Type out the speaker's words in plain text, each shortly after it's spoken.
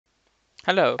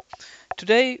Hello.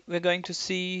 Today we're going to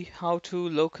see how to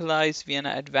localize Vienna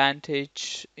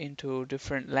Advantage into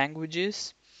different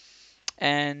languages.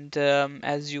 And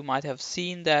as you might have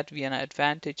seen that Vienna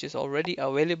Advantage is already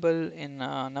available in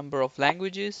a number of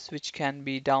languages which can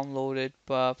be downloaded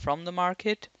from the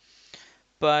market.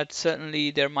 But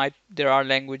certainly there are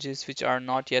languages which are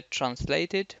not yet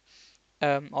translated,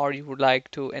 or you would like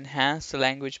to enhance the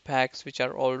language packs which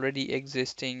are already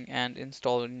existing and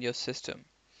installed in your system.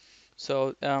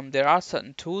 So there are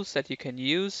certain tools that you can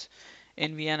use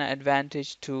in Vienna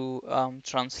Advantage to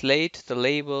translate the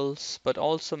labels, but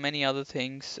also many other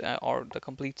things or the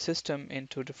complete system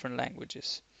into different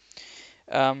languages.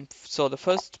 So the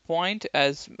first point,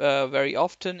 as very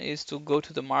often, is to go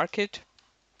to the market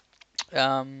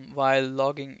while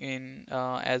logging in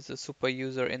as a super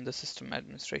user in the system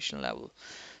administration level.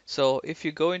 So if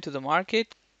you go into the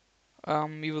market,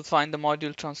 you will find the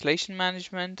module translation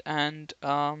management, and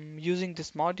using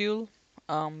this module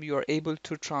you are able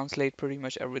to translate pretty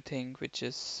much everything which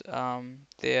is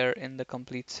there in the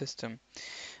complete system.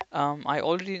 I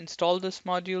already installed this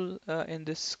module in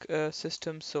this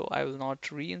system, so I will not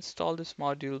reinstall this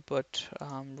module, but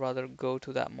rather go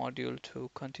to that module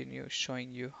to continue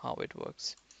showing you how it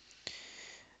works.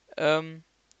 When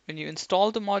you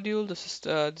install the module, this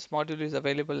module is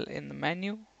available in the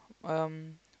menu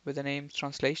with the name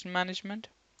Translation Management.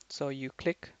 So you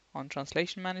click on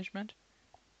Translation Management,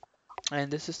 and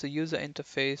this is the user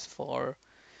interface for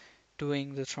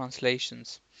doing the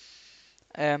translations.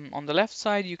 On the left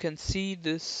side, you can see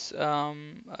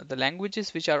the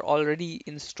languages which are already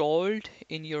installed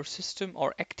in your system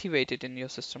or activated in your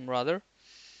system rather.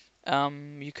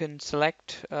 You can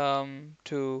select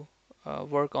to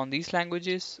work on these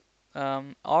languages,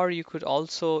 or you could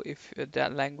also, if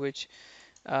that language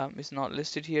is not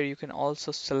listed here, you can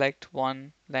also select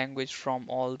one language from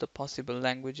all the possible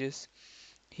languages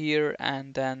here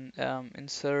and then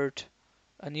insert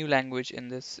a new language in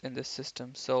this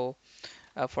system. So,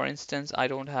 for instance, I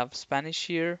don't have Spanish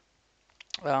here.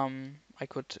 I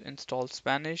could install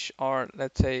Spanish, or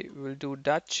let's say we'll do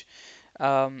Dutch.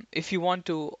 If you want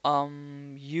to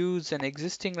use an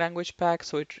existing language pack,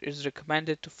 so it is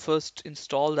recommended to first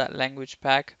install that language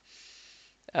pack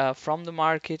from the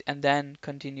market and then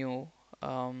continue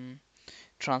um,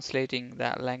 translating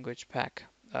that language pack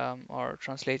or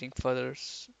translating further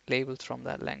labels from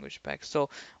that language pack. So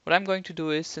what I'm going to do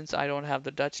is, since I don't have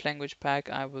the Dutch language pack,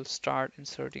 I will start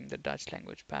inserting the Dutch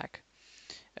language pack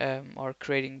or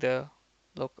creating the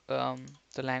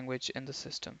language in the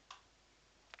system.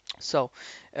 So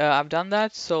I've done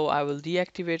that, so I will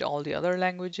deactivate all the other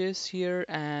languages here,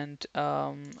 and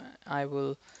I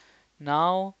will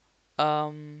now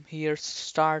here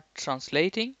start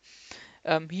translating.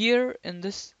 Here in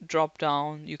this drop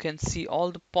down, you can see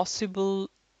all the possible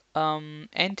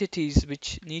entities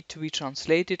which need to be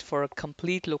translated for a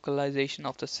complete localization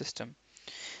of the system.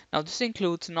 Now, this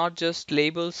includes not just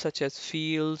labels such as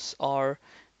fields or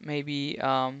maybe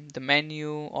the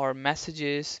menu or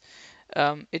messages.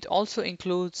 It also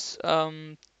includes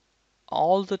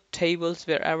all the tables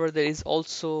wherever there is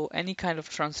also any kind of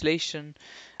translation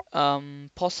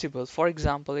possible. For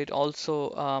example, it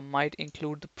also might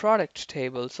include the product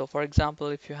table. So for example,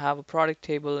 if you have a product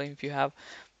table, if you have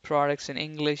products in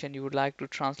English and you would like to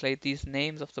translate these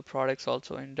names of the products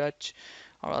also in Dutch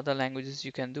or other languages,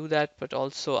 you can do that, but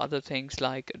also other things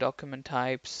like document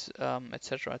types,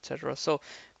 etc., etc. So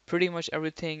pretty much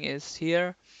everything is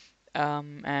here,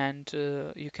 and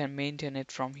you can maintain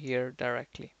it from here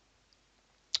directly.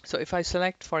 So if I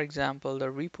select, for example, the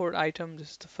report item,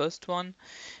 this is the first one.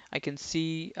 I can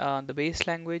see the base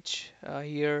language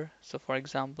here. So for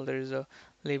example, there is a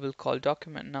label called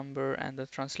document number, and the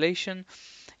translation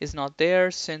is not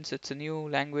there since it's a new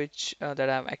language that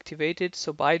I've activated.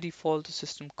 So by default, the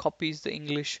system copies the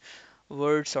English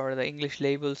words or the English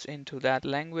labels into that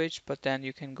language, but then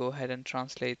you can go ahead and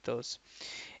translate those.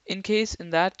 In case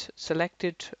in that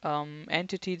selected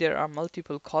entity there are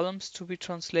multiple columns to be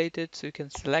translated, so you can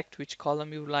select which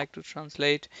column you would like to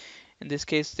translate. In this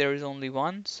case there is only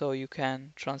one, so you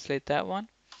can translate that one,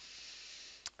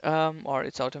 or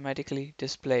it's automatically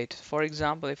displayed. For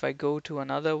example, if I go to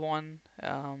another one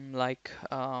like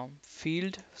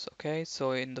field, okay,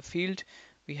 so in the field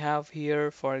we have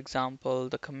here, for example,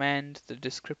 the command, the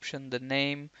description, the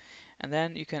name, and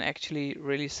then you can actually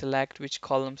really select which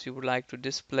columns you would like to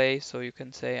display. So you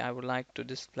can say I would like to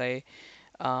display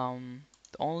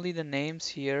only the names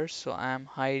here, so I'm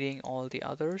hiding all the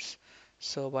others.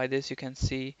 So by this you can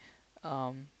see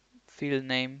um, field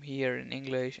name here in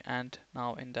English and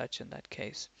now in Dutch in that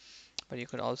case. But you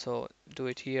could also do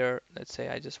it here. Let's say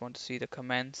I just want to see the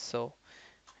comments, so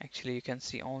Actually, you can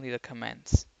see only the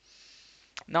comments.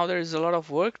 Now there is a lot of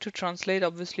work to translate.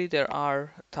 Obviously, there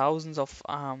are thousands of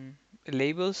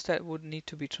labels that would need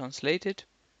to be translated,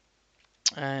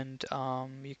 and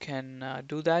you can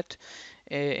do that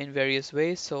in various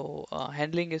ways. So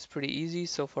handling is pretty easy.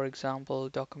 So for example,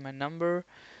 document number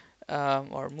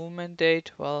or movement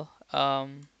date. Well,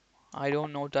 I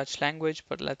don't know Dutch language,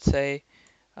 but let's say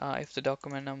if the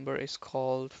document number is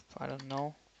called, I don't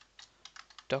know,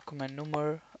 document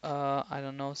number, I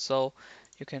don't know. So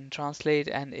you can translate,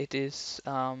 and it is,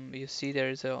 you see there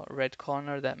is a red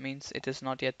corner. That means it is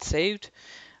not yet saved.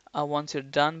 Once you're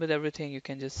done with everything, you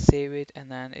can just save it, and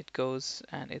then it goes,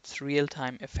 and it's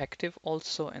real-time effective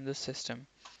also in the system.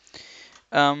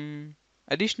 Um,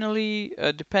 Additionally,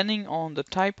 depending on the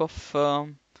type of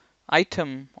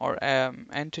item or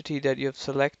entity that you have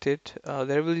selected,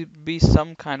 there will be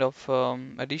some kind of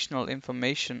additional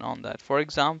information on that. For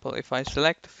example, if I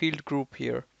select the field group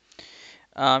here,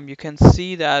 you can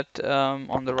see that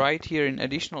on the right here in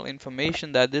additional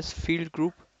information that this field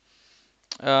group,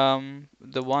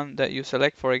 the one that you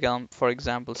select, for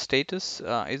example, status,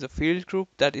 is a field group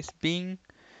that is being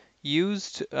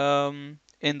used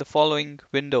in the following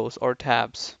windows or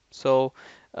tabs. So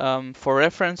for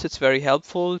reference, it's very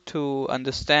helpful to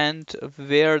understand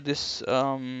where this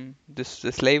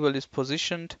label is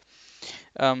positioned,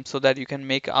 so that you can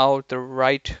make out the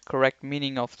right, correct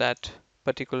meaning of that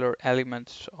particular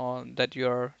element that you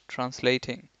are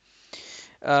translating.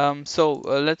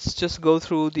 Let's just go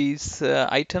through these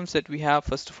items that we have.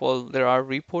 First of all, there are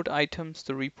report items.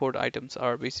 The report items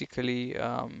are basically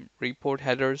report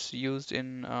headers used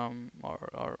in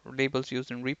or labels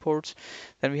used in reports.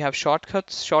 Then we have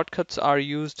shortcuts. Shortcuts are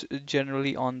used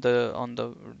generally on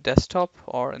the desktop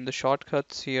or in the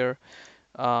shortcuts here.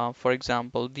 For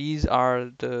example, these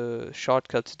are the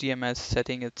shortcuts, DMS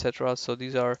setting, etc. So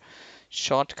these are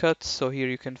shortcuts. So here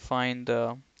you can find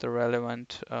the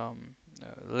relevant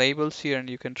labels here, and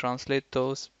you can translate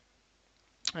those.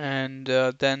 And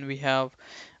then we have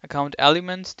account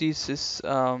elements. This is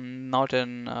not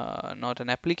an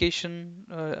application,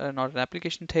 not an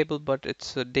application table, but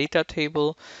it's a data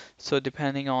table. So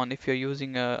depending on if you're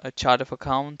using a chart of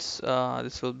accounts,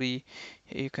 this will be,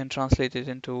 you can translate it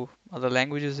into other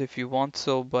languages if you want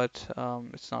so, but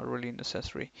it's not really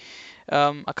necessary.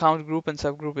 Account group and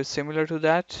subgroup is similar to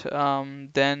that.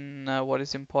 Then what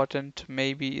is important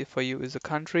maybe for you is a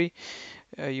country.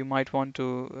 You might want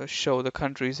to show the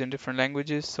countries in different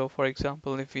languages. So for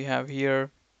example, if we have here,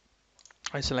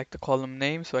 I select the column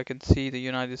name, so I can see the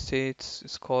United States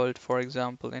is called, for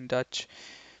example, in Dutch,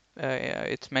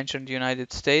 it's mentioned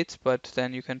United States, but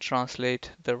then you can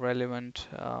translate the relevant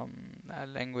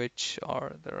language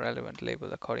or the relevant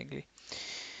label accordingly.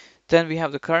 Then we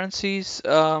have the currencies.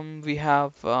 We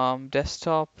have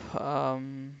desktop,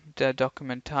 the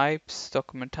document types.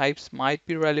 Document types might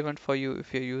be relevant for you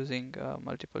if you're using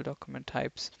multiple document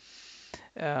types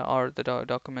or the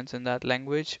documents in that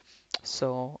language.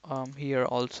 So here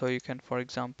also you can, for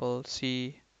example,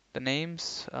 see the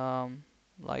names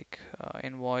like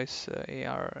invoice,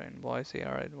 AR, invoice,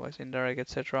 AR, invoice, indirect,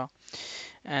 etc.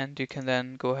 And you can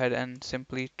then go ahead and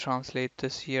simply translate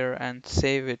this here and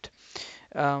save it.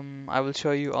 I will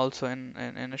show you also in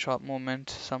a short moment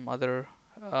some other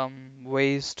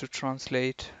ways to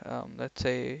translate, let's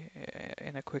say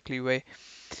in a quickly way.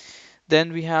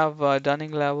 Then we have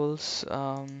dunning levels.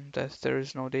 That there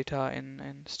is no data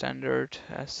in standard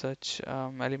as such.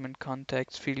 Element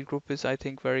context, field group is, I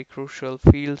think, very crucial.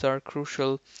 Fields are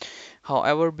crucial.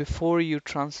 However, before you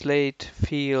translate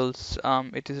fields,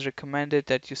 it is recommended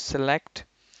that you select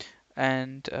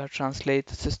and translate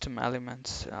the system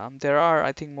elements. There are,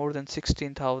 I think, more than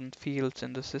 16,000 fields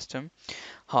in the system.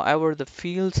 However, the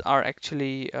fields are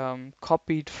actually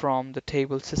copied from the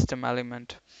table system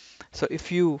element. So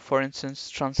if you, for instance,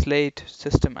 translate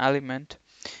system element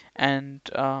and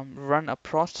run a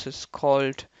process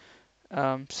called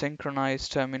synchronize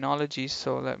terminology,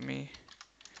 so let me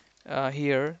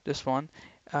here, this one,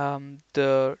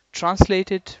 the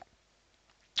translated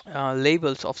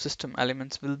labels of system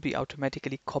elements will be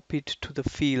automatically copied to the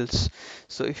fields.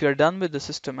 So if you're done with the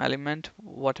system element,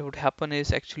 what would happen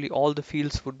is actually all the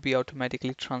fields would be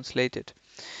automatically translated.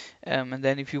 And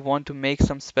then if you want to make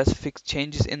some specific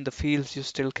changes in the fields, you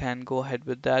still can go ahead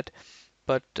with that.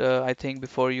 But I think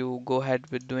before you go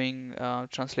ahead with doing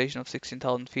translation of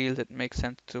 16,000 fields, it makes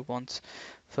sense to once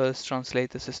first translate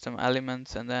the system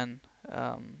elements and then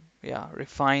yeah,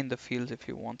 refine the fields if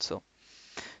you want so.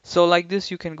 So like this,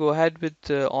 you can go ahead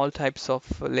with all types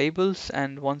of labels,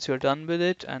 and once you're done with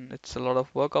it, and it's a lot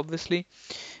of work obviously,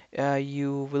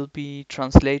 you will be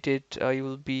translated, you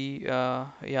will be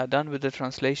done with the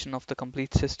translation of the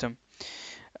complete system.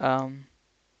 Um,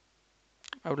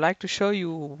 I would like to show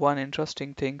you one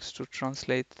interesting things to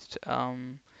translate,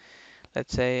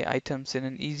 let's say, items in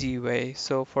an easy way.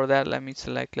 So for that, let me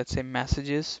select, let's say,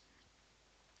 messages.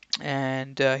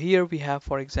 And here we have,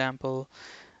 for example,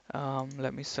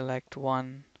 let me select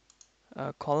one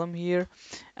column here,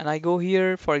 and I go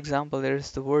here. For example, there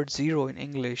is the word zero in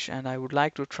English, and I would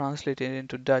like to translate it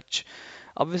into Dutch.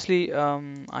 Obviously,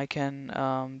 I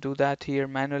can do that here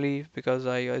manually, because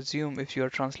I assume if you are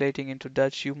translating into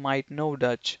Dutch, you might know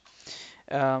Dutch.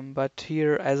 But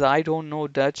here, as I don't know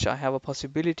Dutch, I have a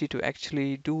possibility to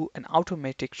actually do an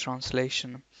automatic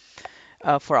translation.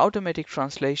 For automatic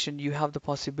translation, you have the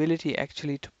possibility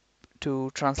actually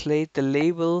to translate the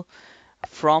label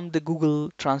from the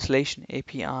Google Translation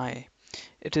API.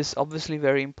 It is obviously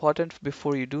very important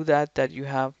before you do that that you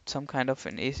have some kind of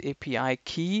an API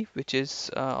key, which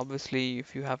is obviously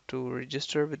if you have to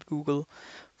register with Google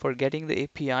for getting the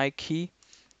API key.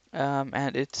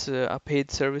 And it's a paid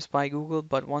service by Google,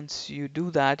 but once you do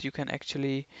that, you can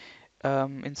actually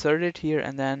insert it here,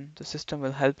 and then the system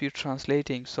will help you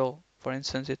translating. So for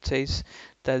instance, it says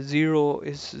that zero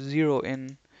is zero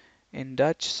in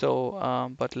Dutch.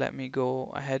 So but let me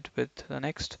go ahead with the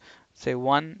next. Say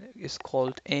one is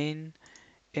called één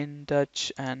in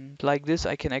Dutch, and like this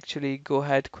I can actually go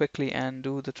ahead quickly and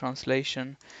do the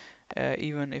translation,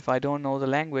 even if I don't know the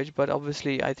language. But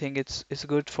obviously I think it's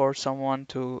good for someone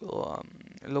to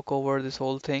look over this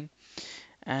whole thing,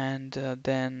 and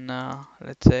then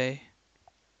let's say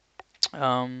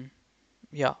um,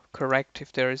 yeah, correct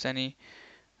if there is any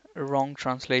wrong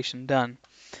translation done.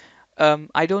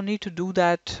 I don't need to do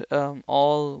that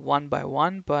all one by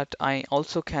one, but I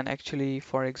also can actually,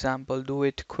 for example, do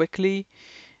it quickly.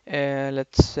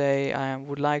 Let's say I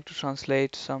would like to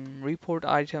translate some report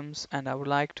items, and I would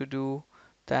like to do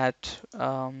that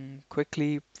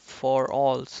quickly for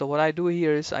all. So what I do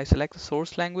here is I select the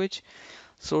source language.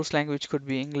 Source language could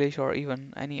be English or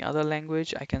even any other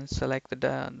language. I can select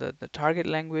the target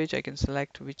language. I can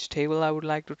select which table I would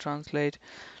like to translate.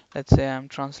 Let's say I'm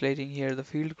translating here the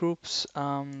field groups.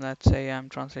 Let's say I'm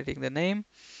translating the name,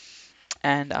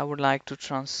 and I would like to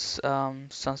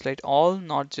translate all,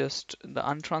 not just the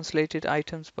untranslated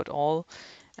items, but all.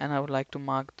 And I would like to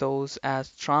mark those as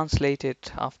translated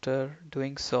after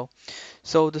doing so.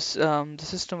 So the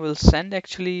system will send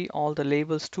actually all the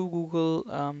labels to Google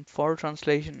for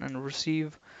translation and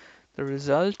receive the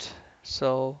result.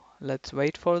 So let's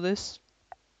wait for this.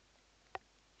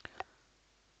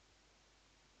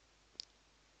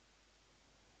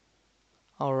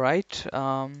 All right,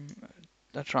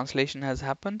 the translation has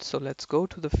happened. So let's go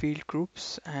to the field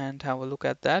groups and have a look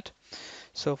at that.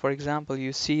 So for example,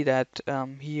 you see that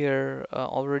here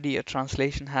already a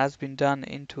translation has been done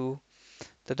into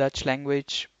the Dutch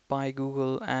language by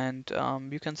Google, and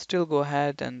you can still go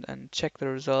ahead and check the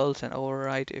results and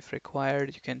overwrite if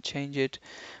required. You can change it,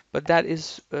 but that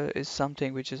is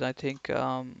something which is, I think,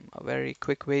 a very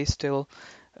quick way still,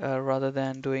 rather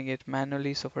than doing it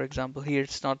manually. So for example, here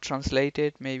it's not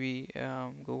translated. Maybe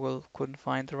Google couldn't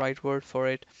find the right word for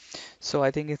it. So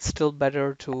I think it's still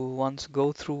better to once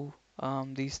go through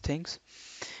these things.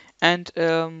 And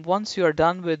once you are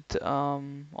done with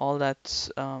all that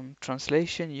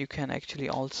translation, you can actually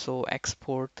also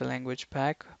export the language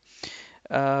back.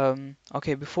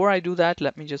 Okay, before I do that,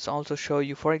 let me just also show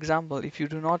you, for example, if you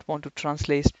do not want to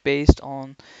translate based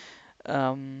on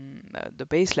the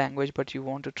base language, but you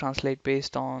want to translate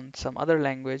based on some other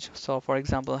language. So for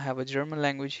example, I have a German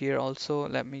language here also.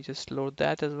 Let me just load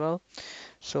that as well.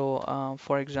 So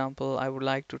for example, I would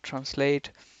like to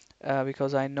translate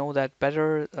because I know that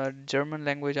better, German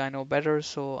language I know better,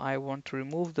 so I want to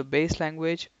remove the base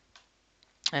language,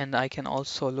 and I can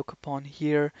also look upon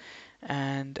here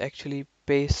and actually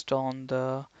based on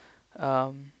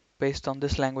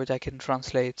this language I can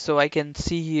translate. So I can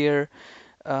see here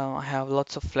I have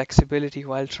lots of flexibility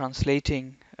while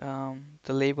translating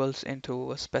the labels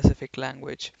into a specific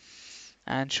language.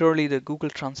 And surely the Google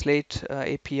Translate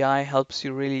API helps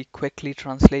you really quickly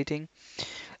translating.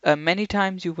 Many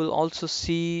times you will also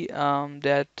see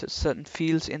that certain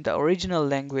fields in the original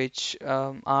language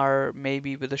are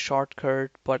maybe with a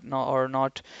shortcut, but not or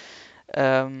not,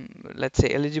 let's say,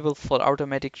 eligible for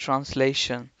automatic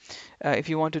translation. If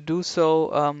you want to do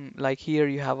so, like here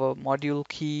you have a module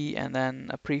key and then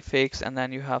a prefix, and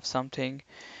then you have something,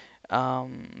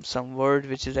 some word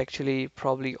which is actually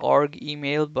probably org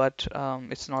email, but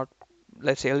it's not,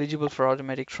 let's say, eligible for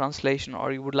automatic translation,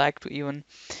 or you would like to even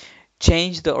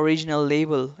change the original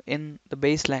label in the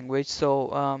base language.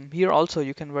 So here also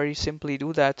you can very simply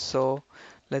do that. So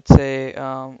let's say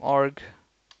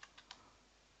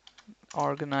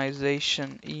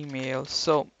organization email.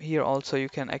 So here also you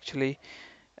can actually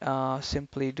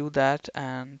simply do that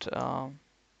and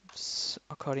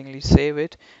accordingly save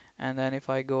it. And then if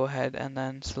I go ahead and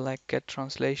then select get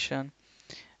translation,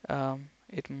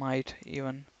 it might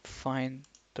even find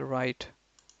the right,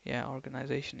 yeah,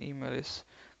 organization email is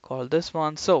called this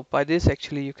one. So by this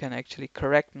actually you can actually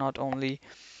correct not only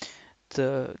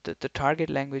the target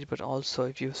language, but also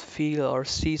if you feel or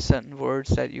see certain words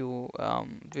that you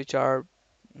which are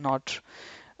not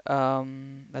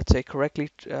let's say correctly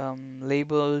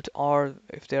labeled, or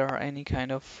if there are any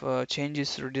kind of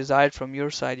changes desired from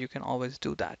your side, you can always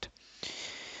do that.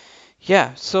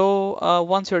 Yeah, so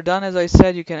once you're done, as I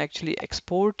said, you can actually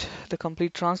export the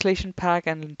complete translation pack,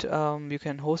 and you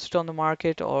can host it on the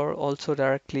market or also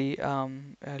directly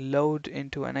load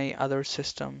into any other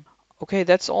system. Okay,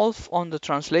 that's all on the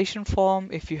translation form.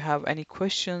 If you have any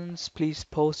questions, please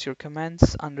post your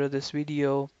comments under this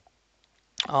video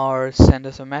or send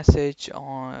us a message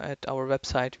at our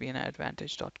website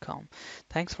viennaadvantage.com.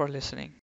 Thanks for listening.